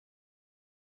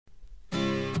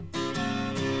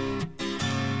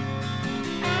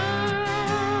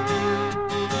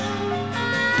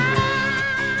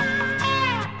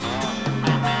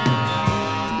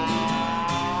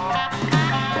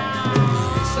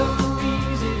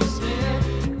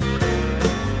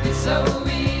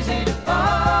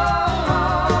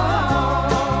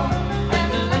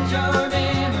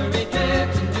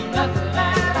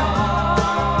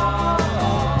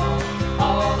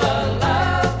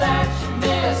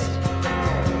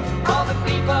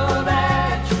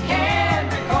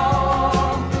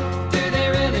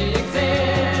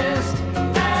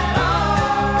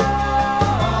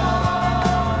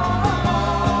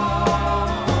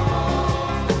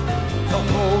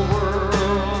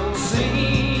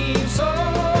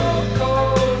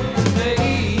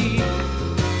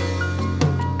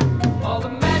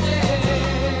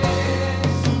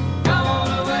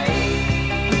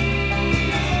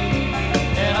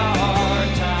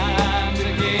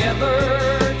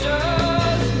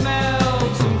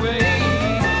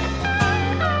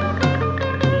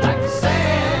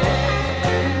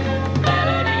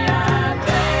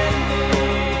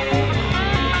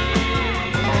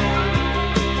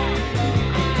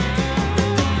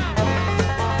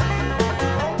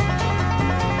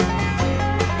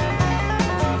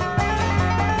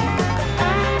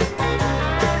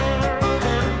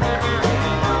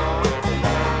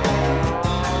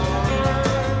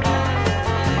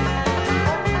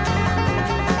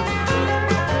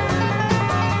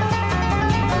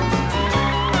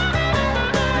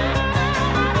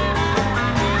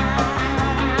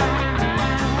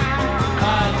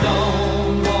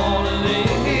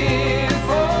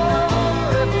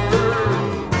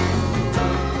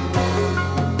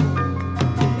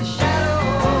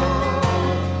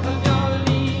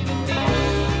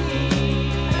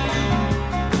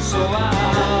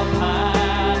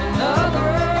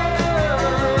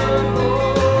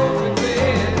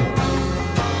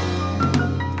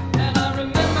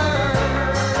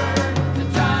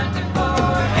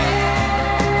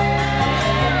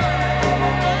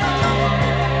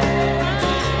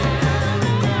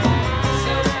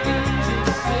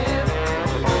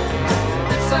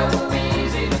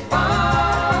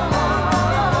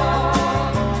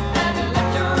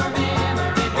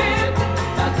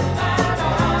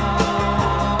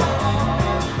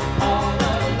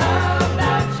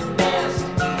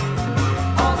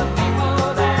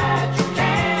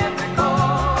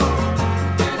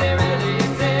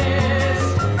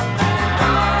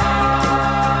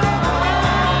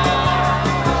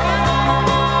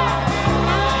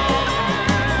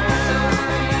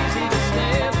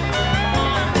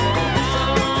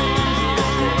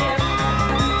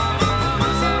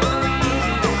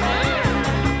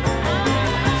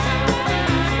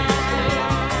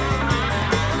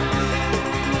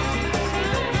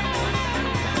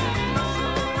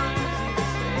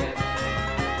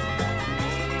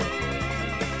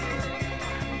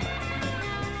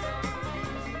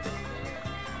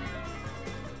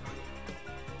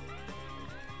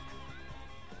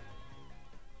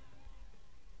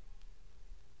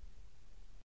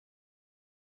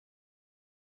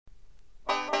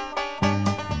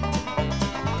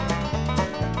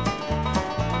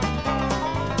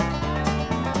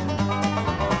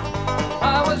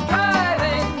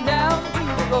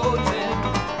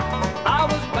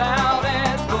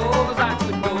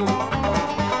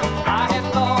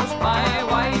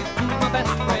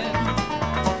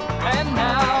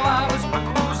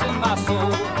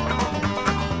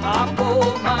I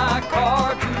pulled my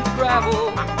car to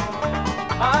gravel.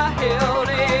 I held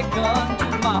a gun to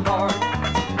my heart.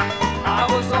 I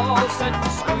was all set to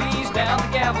squeeze down the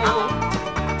gavel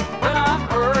when I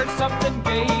heard something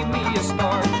gave me a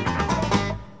start.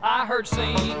 I heard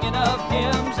singing of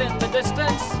hymns in the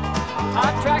distance. I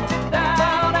tracked it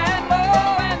down and lo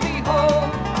and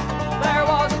behold, there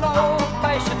was an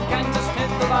old-fashioned canvas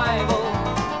tent revival.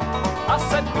 I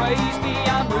said, praise be,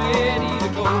 I'm ready to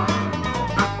go.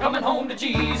 Coming home to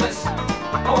Jesus,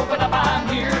 open up, I'm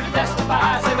here to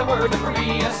testify. Say the word to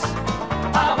free us.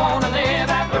 I want to live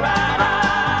after I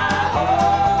die.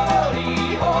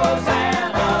 Holy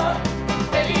Hosanna,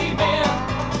 amen,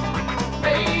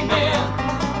 amen,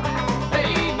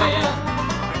 amen,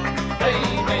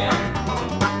 amen.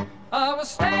 I was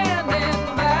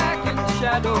standing back in the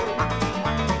shadow.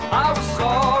 I was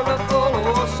sorrowful,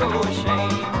 oh so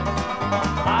ashamed.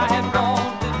 I had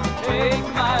wanted to take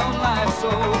my own life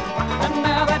so, and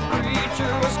now that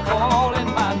preacher was calling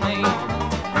my name.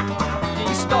 He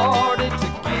started to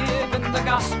give in the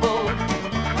gospel,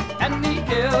 and he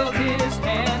held his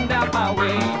hand out my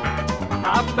way.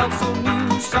 I felt so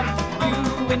new, something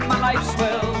new in my life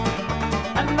swell,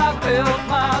 and I felt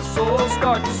my soul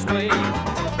start to sway.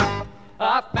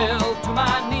 I fell to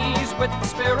my knees with the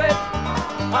Spirit.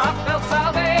 I felt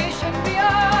salvation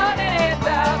beyond any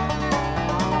doubt.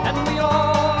 And we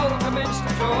all commenced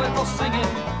joyful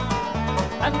singing,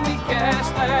 and we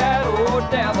cast that old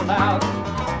devil out.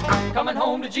 Coming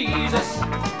home to Jesus,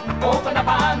 open up,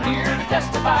 I'm here to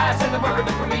testify. Say the word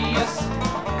to free us.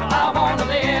 I want to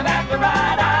live after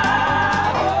I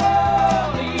die.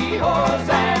 Holy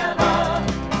Hosanna,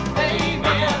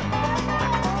 amen,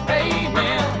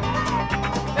 amen,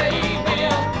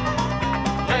 amen,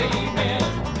 amen.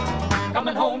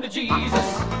 Coming home to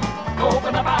Jesus,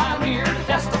 open up, I'm here to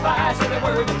testify. Say the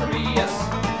word to free us.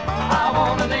 I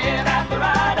want to live after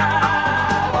I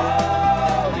die.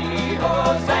 Holy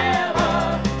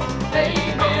Hosanna,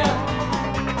 amen,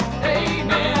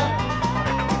 amen,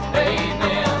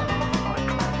 amen,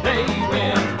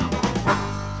 amen.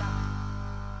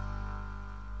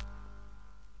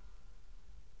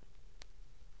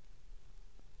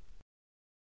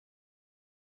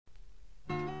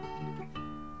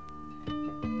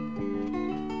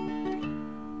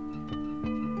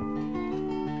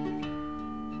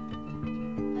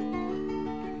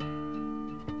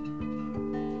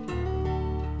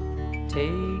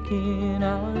 Taking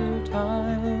our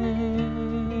time,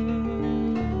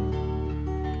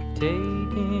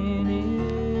 taking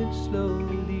it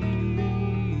slowly,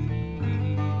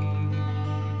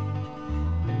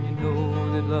 and you know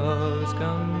that love's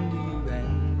come to you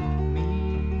and me.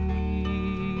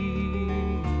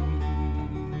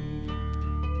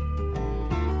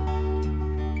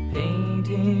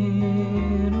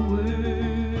 Painting a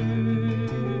word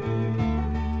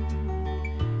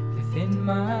within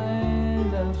my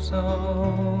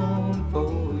song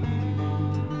for you,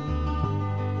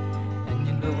 and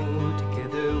you know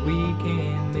together we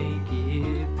can make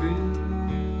it through.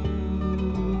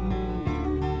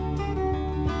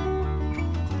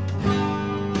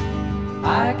 I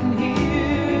can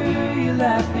hear you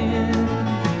laughing,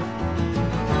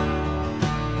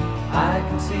 I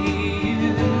can see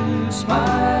you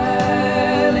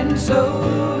smiling so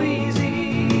easy.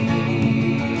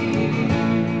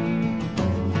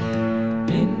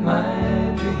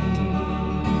 My dream,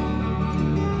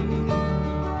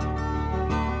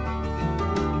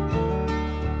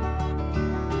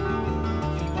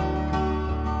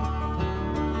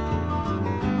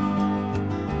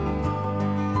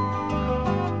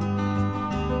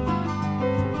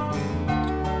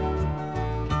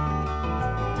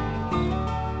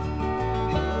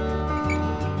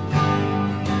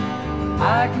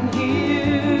 I can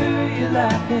hear you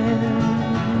laughing,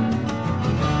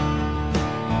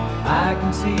 I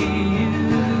can see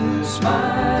you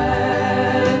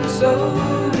smiling so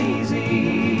easy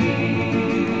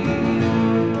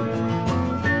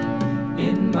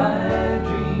in my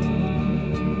dream.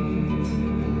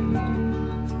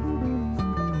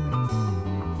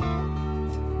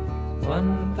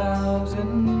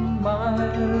 1,000 miles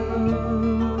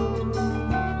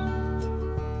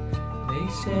they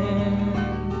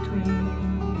stand between,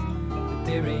 but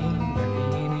there ain't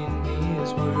nothing in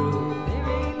this world.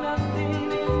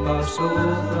 Our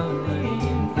soul from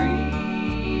being free,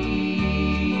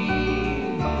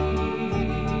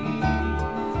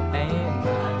 and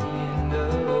by the end of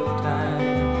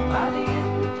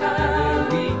time,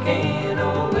 we can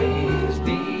always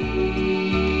be.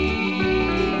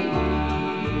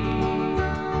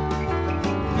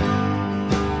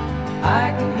 I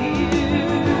can hear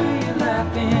you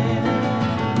laughing,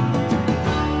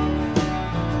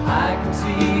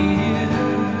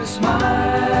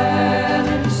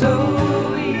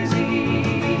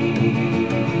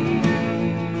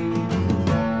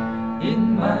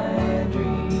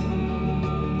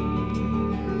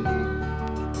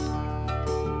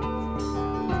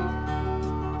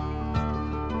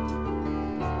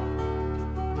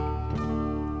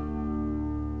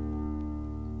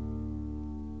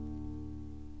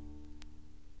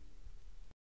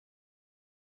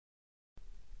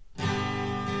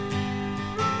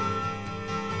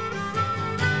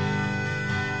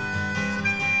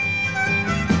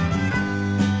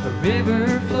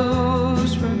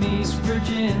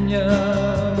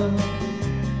 California,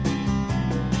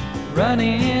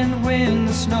 running when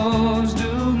the snows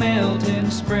do melt in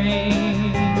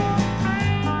spring,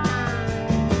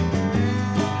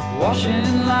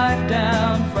 washing life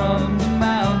down from the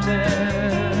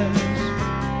mountains.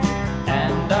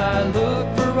 And I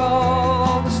look for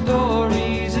all the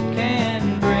stories it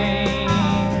can bring,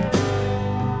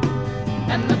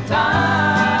 and the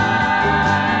time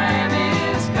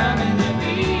is coming to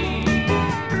me,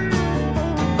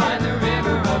 find the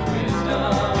river of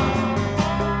wisdom,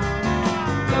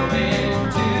 flow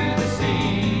into the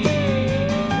sea.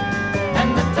 And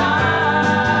the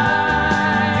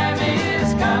time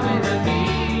is coming to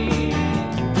me,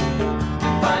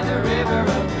 find the river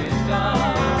of wisdom,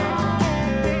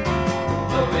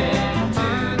 flow into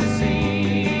the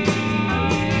sea.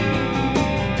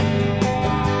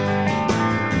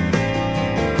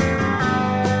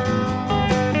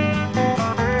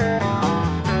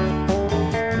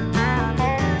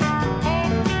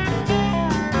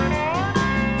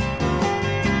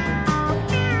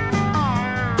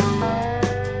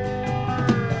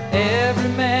 Every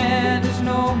man is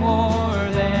no more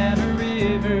than a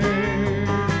river,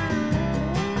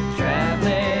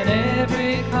 traveling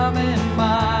every common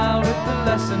mile with a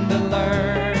lesson to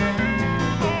learn.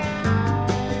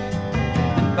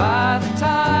 And by the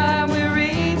time we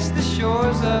reach the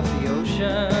shores of the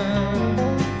ocean,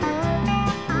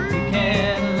 we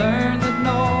can learn that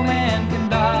no man can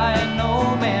die and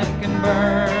no man can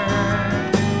burn.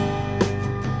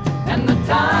 And the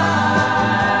time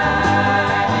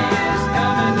is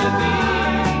coming to me,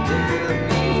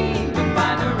 to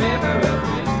find a river of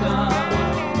wisdom,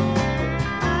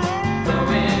 flow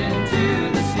into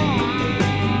the sea.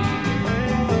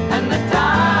 And the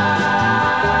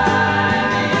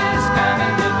time is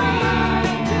coming to me,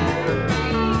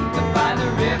 to find the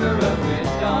river of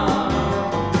wisdom,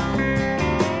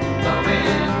 flow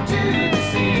into the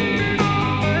sea.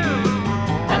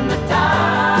 And the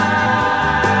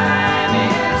time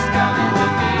is coming to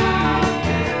me,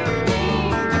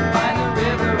 to find the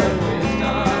river of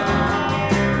wisdom,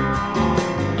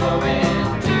 flow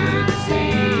into the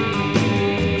sea.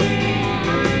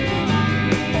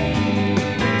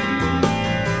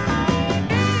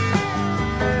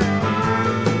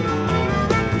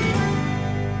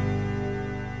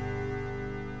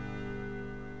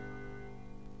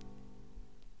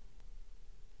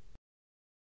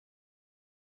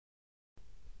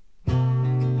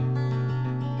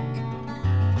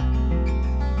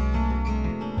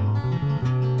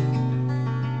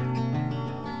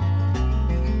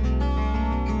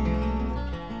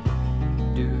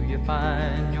 Do you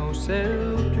find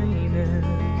yourself dreaming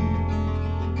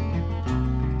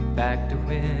back to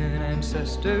when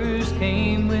ancestors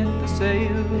came with the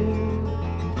sail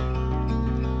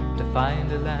to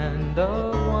find a land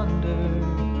of wonder,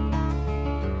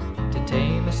 to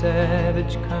tame a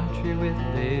savage country with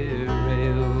their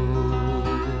rails?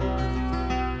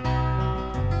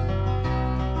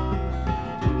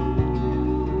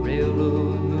 The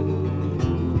railroad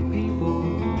moved people,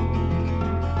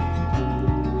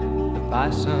 the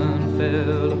bison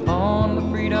fell upon the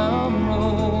freedom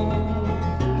road,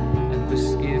 and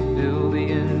whiskey filled the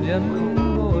Indian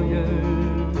warrior,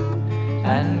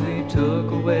 and we took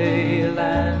away a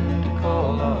land to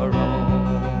call our own.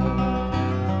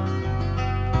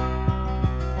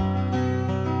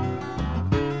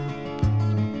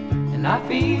 And I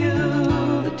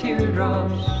feel the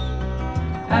teardrops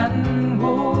and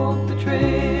walk the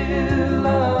trail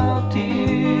of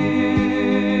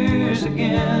tears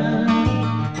again.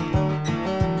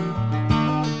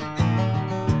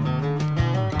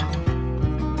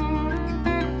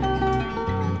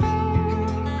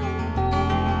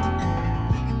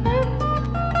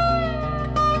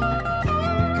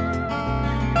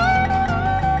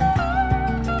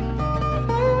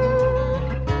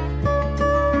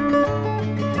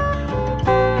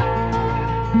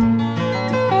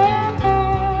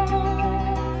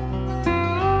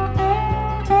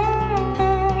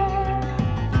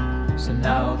 So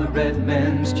now the red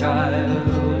man's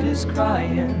child is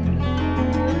crying,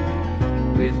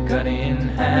 with gun in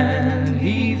hand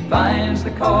he finds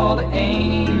the call to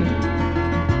aim,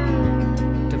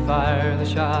 to fire the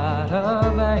shot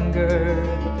of anger,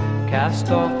 cast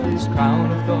off his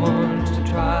crown of thorns to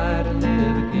try to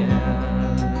live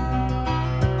again.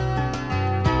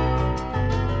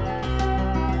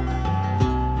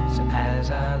 So as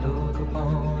I look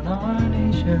upon our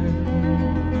nation,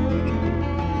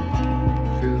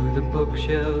 through the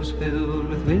bookshelves filled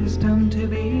with wisdom to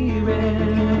be read,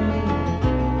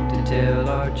 to tell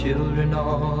our children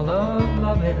all of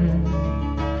loving,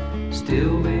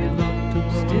 still we look to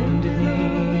wounded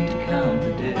knee count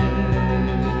the dead.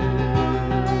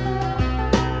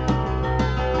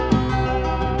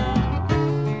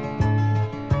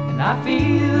 And I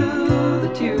feel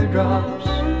the teardrops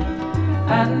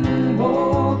and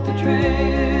walk the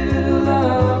trail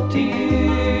of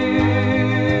tears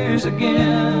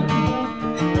again.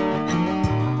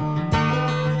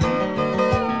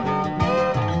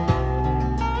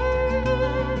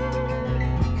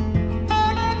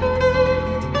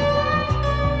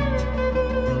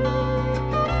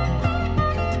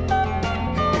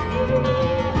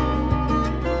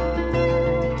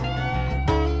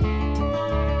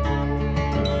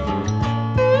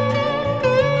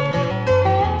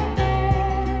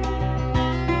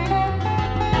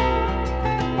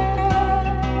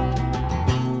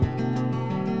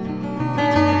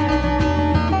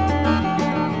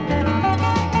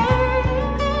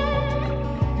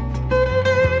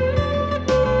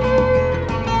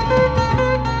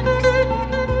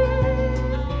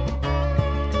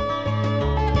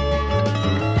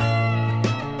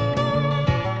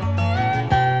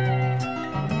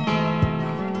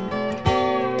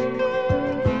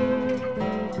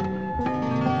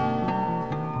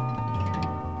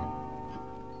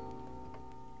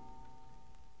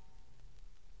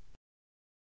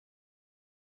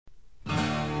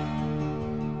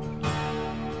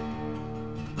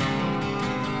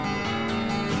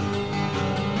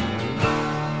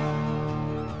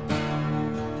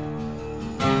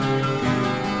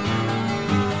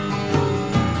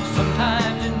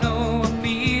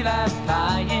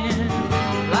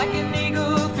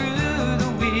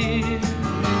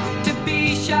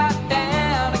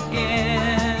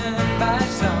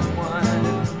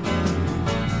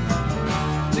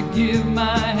 Give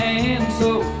my hand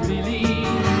so freely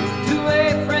to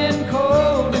a friend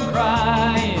cold and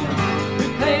crying,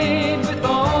 repaid with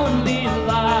only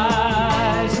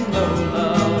lies and no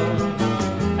love,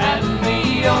 and we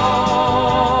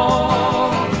all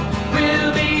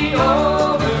will be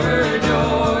overjoyed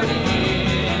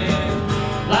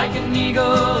like an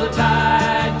eagle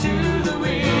tied to the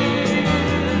wind,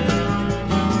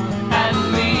 and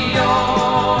we all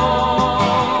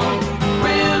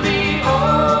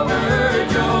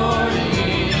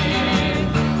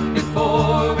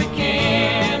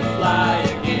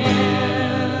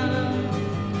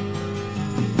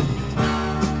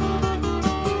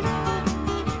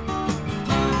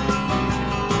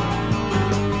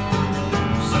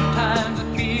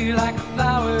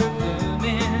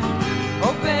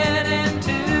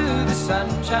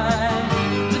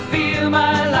to feel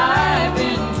my life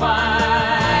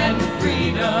entwined with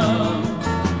freedom.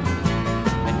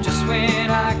 And just when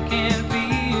I can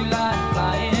feel like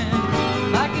flying,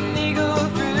 like an eagle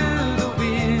through the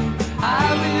wind,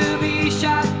 I will be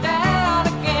shot down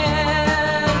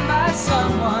again by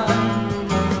someone,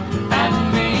 and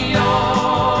we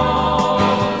all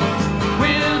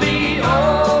will be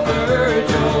overjoyed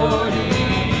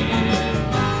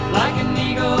like an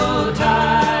eagle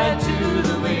tied to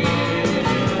the wind,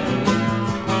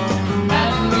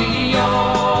 and we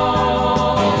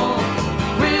all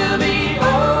will be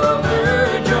overjoyed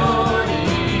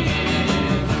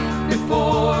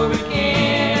before we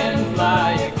can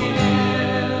fly again.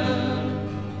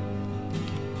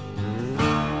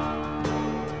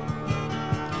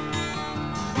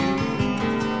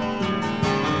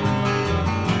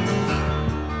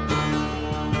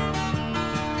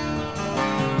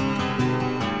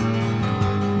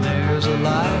 There's a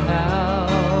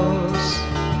lighthouse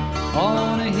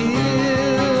on a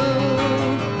hill,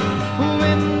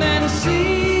 wind and sea.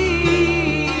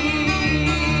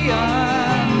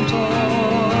 I'm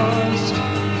tossed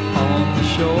on the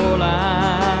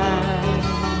shoreline,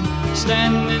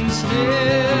 standing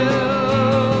still,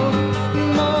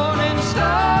 morning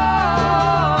stars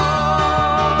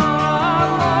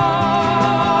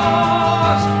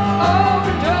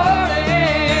over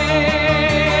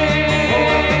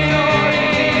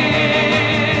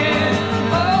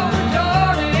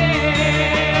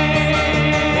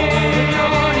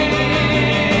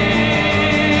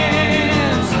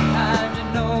sometimes you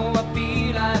know I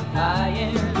feel like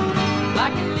flying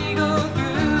like an eagle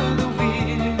through the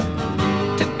wind,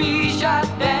 to be shot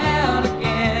down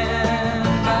again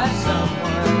by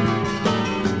someone,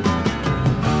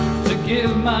 to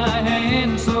give my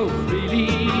hand so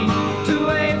freely to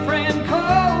a friend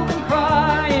cold and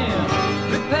crying,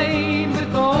 repaid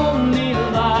with only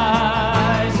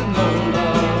lies and no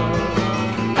love,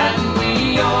 and we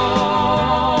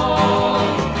all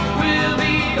will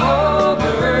be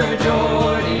overjoyed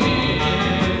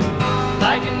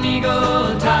like an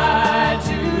eagle tied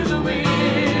to the wind,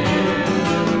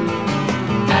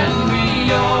 and we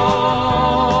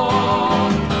all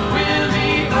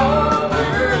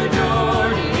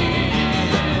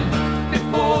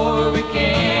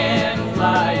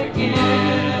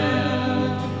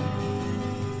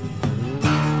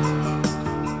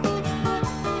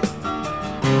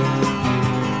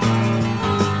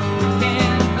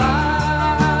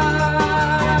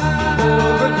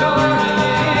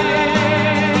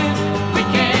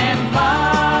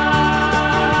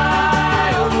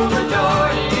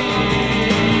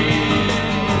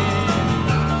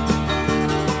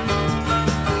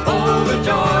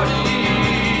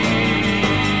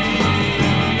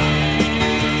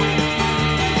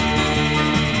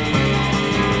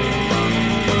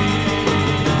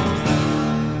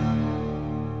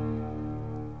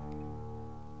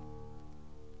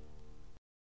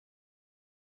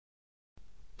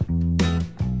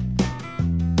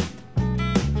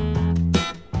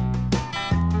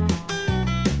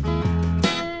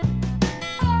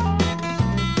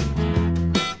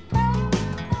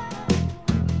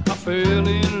fell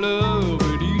in love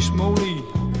at East Moline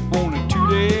on a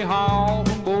 2-day haul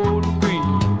from Bowling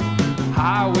Green.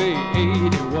 Highway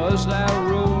 80 was that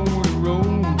road to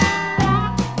roam.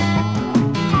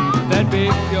 That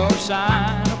big yard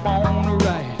sign up on the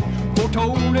right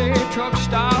foretold a truck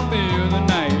stop in the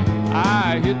night.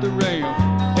 I hit the rail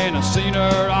and I seen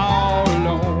her all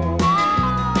alone.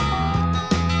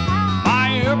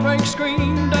 My air brake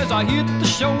screamed as I hit the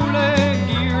shoulder,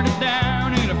 geared it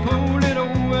down and I pulled it over.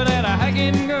 That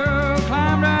hacking girl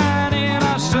climbed right in.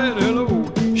 I said hello,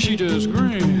 she just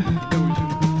grinned.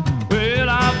 Well,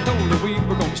 I told her we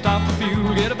were gonna stop for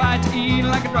fuel, get a bite to eat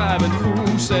like a driving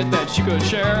fool. Said that she could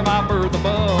share my berth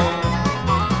above.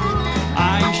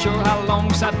 I ain't sure how long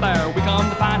we sat there. We come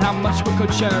to find how much we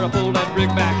could share. I pulled that rig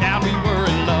back out, we were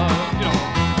in love, you know.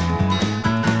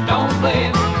 Don't play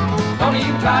it, don't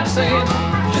even try to say it.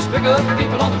 Just pick up the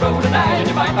people on the road tonight and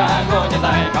you might find one you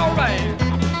like. All right.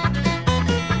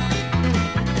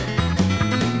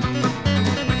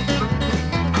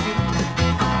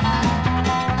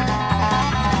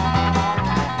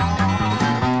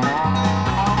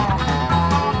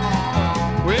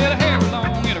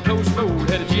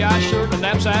 GI shirt and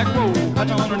knapsack roll. I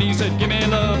on her knees, said, give me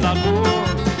love, not war.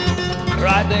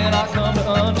 Right then I come to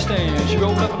understand. She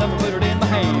rolled up and let me put it in my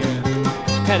hand.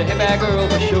 Had a hip bag girl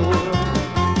for sure.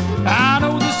 I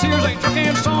know this here's a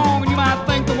truckin' song, and you might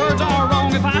think the words are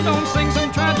wrong if I don't sing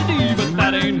some tragedy, but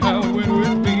that ain't how it went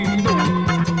with me.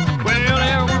 Well,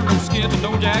 there were no skins and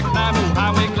no jackknife, no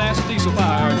highway class diesel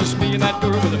fire. Just me and that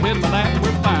girl with her head in my lap,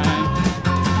 we're fine.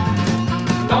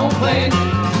 Don't play it,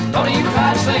 don't even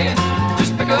try to say it.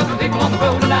 Just pick up the people on the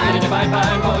road tonight and you might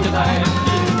find one you like.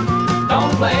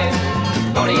 Don't play it,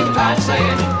 don't even try to say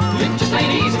it. It just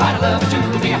ain't easy finding love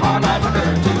to be a hardline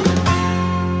trucker too.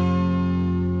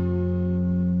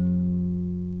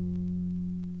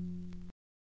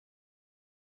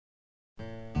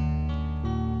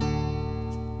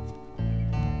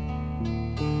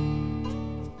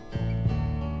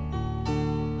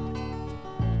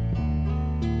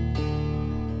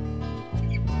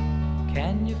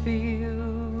 Can you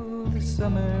feel the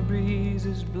summer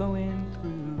breezes blowing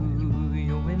through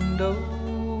your window?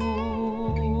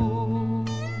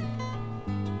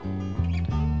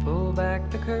 Pull back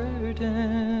the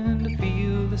curtain to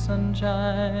feel the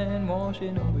sunshine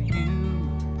washing over you.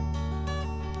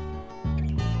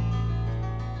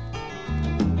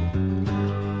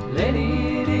 Let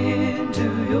it into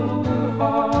your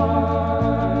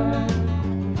heart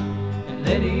and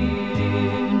let it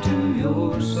into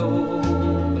your soul.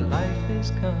 Life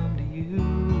has come to you.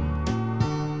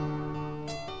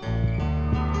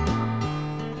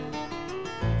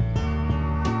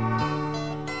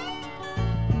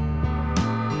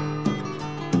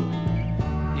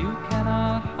 You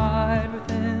cannot hide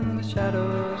within the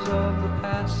shadows of the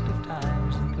past of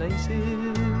times and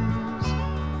places.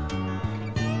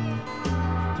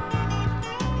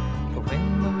 But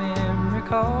when the memory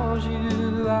calls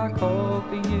you, I call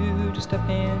for you to step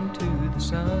into the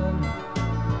sun.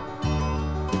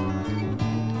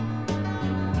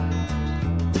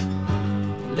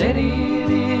 Let it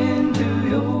into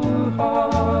your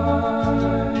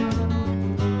heart,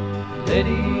 let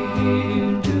it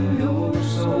into your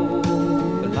soul,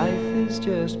 for life has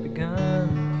just begun.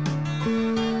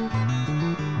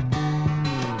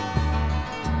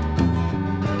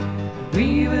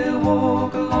 We will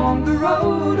walk along the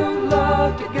road of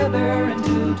love together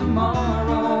until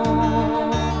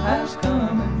tomorrow has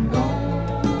come and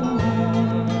gone,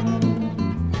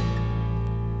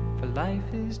 for life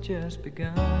has just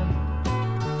begun.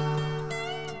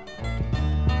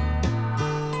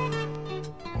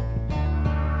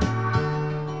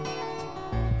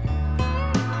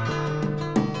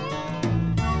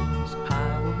 So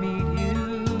I will meet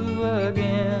you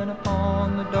again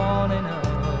upon the dawning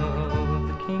of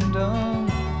the kingdom,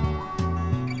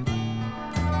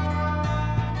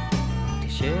 to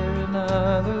share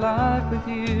another life with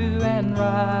you and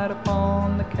ride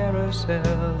upon the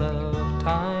carousel of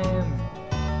time.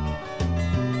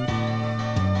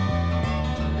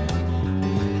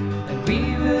 We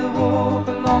will walk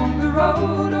along the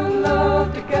road of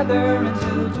love together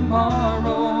until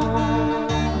tomorrow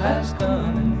has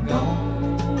come and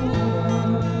gone,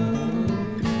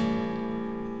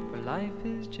 for life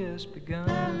has just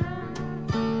begun.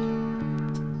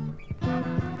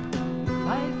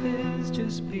 Life has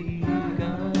just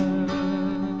begun.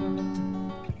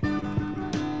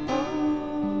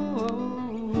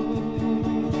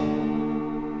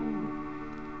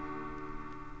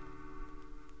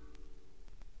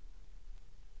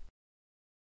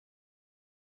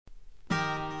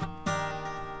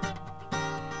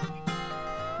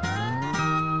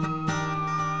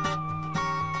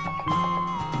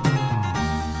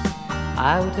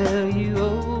 I will tell you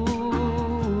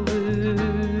over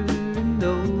and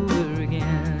over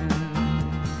again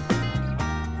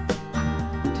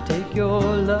to take your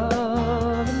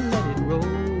love and let it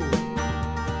roll.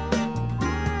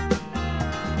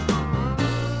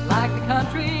 Like the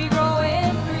country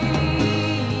growing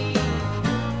free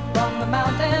from the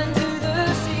mountain to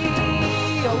the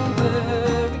sea over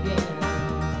again.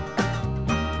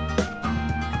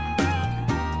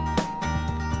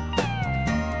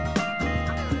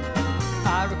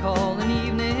 I recall an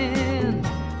evening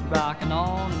rocking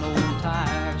on an old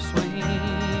tire swing.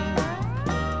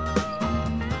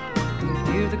 Could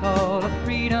hear the call of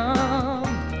freedom.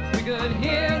 We could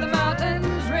hear the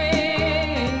mountains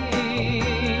ring.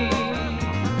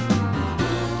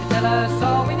 To tell us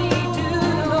all we need to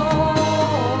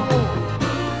know,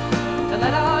 to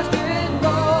let our spirit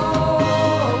roll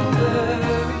over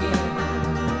again.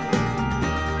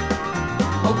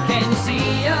 Oh, can you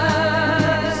see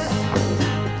us?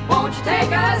 Won't you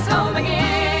take us home again?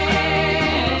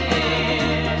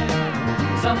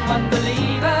 Someone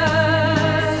believe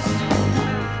us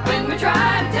when we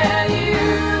try to tell you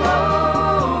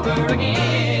over again.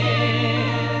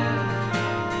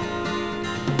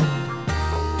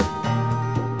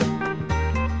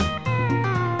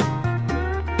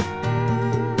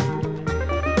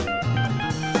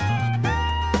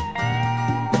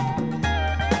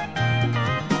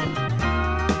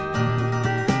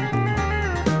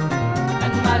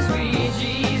 And my sweet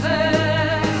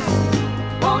Jesus,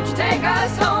 won't you take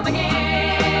us home again?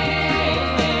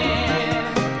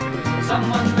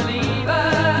 Someone believe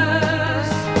us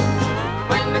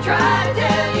when we try to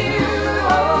tell you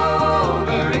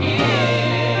over again.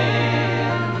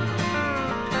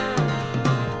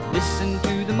 Listen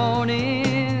to the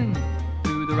morning,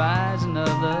 to the rising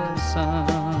of the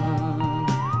sun.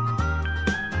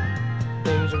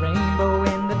 There's a rainbow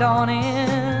in the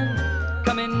dawning,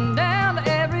 coming down to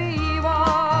everyone.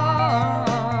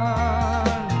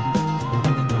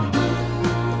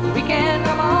 We can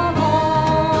come on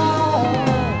home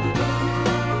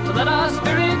to let our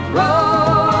spirit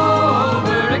roll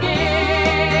over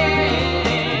again,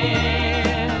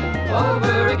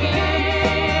 over again,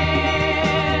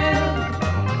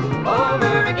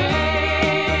 over again,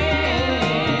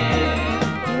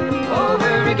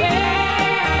 over again,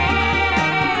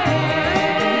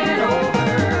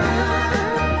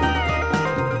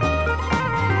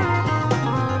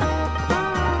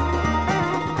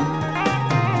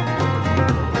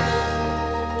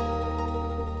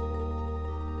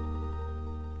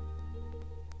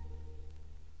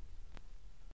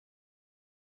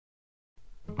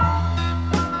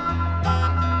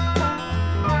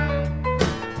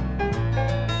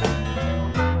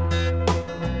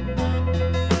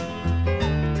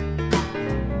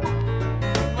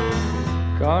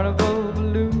 Carnival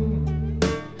Ballon,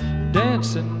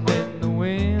 dancing in the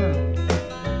wind,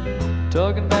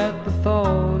 tugging at the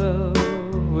thought of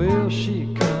will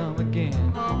she come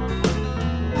again.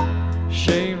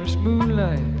 Shameless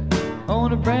moonlight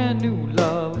on a brand new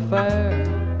love affair,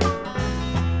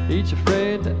 each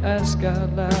afraid to ask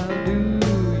out loud, do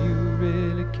you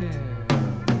really care?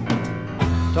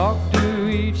 Talk to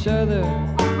each other,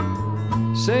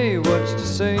 say what's to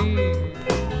say.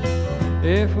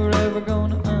 If we're ever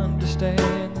gonna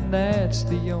understand, then that's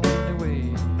the only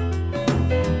way.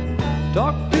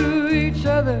 Talk to each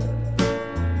other,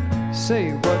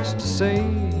 say what's to say.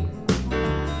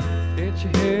 Can't you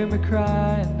hear me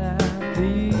crying now?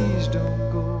 Please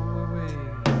don't go away.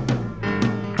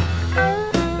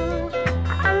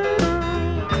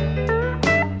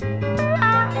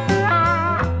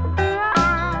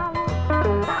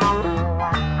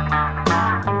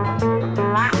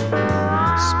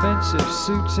 Expensive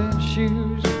suits and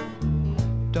shoes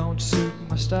don't suit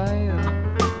my style.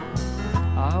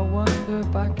 I wonder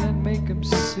if I can make them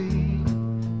see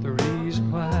the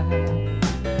reason why.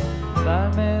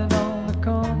 Blind man on the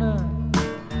corner,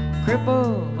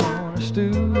 cripple on a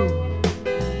stool,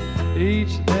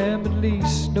 each of them at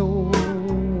least know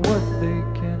what they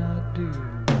cannot do.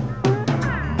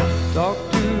 Talk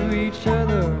to each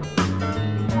other,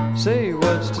 say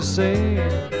what's to say.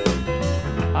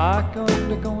 I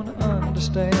kinda gonna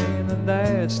understand, and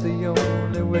that's the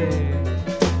only way.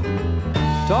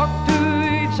 Talk to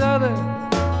each other,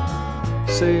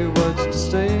 say what's to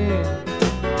say.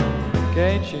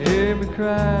 Can't you hear me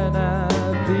cry now?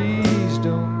 Please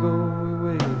don't go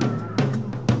away.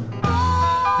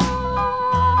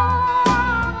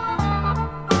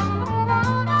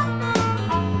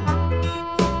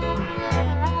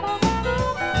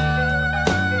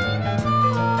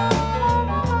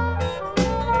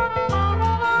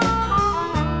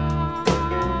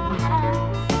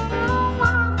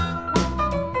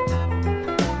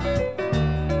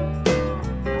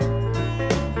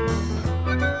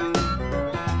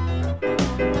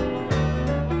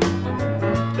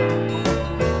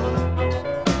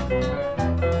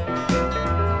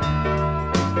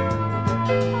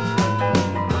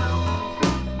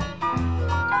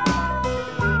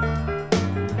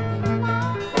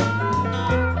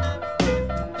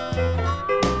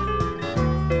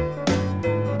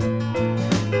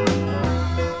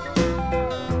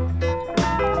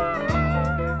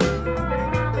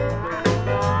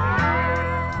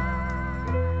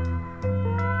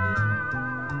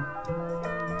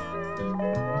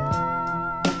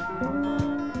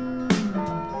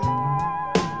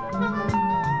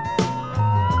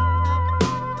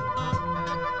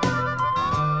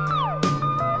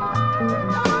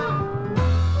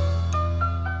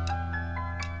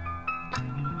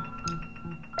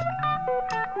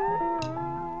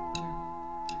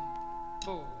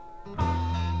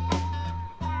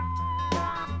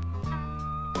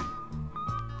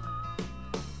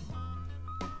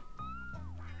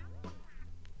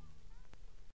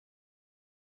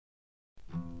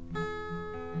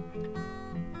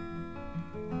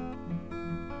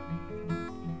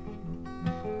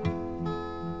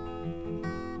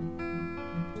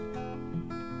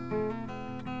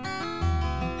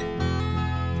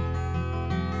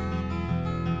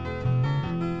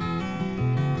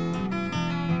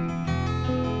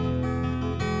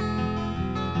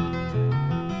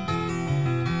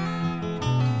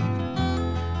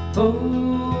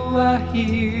 Oh, I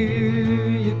hear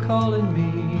you calling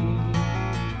me.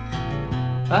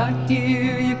 I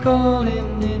hear you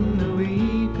calling in the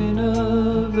weeping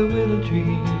of the willow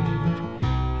tree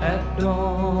at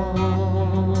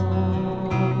dawn.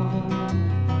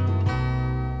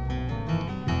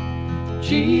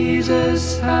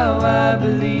 Jesus, how I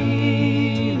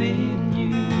believe in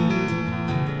you.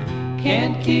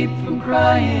 Can't keep from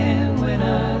crying when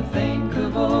I think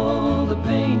of all the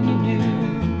pain you knew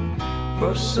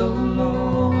for so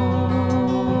long.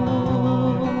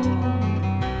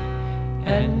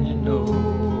 And you know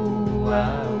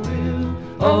I will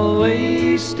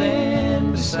always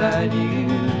stand beside you.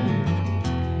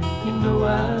 You know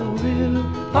I will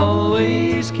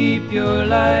always keep your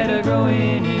light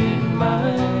a-growing in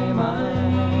my mind.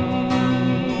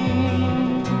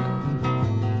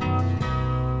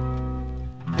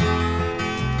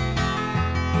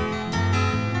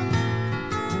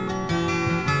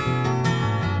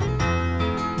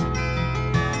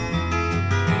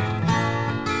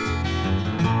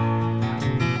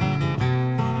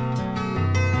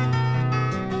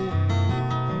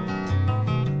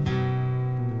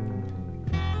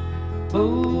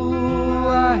 Oh,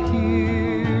 I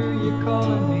hear you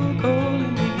calling me,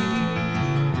 calling me.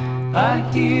 I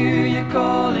hear you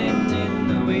calling in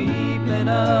the weeping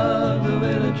of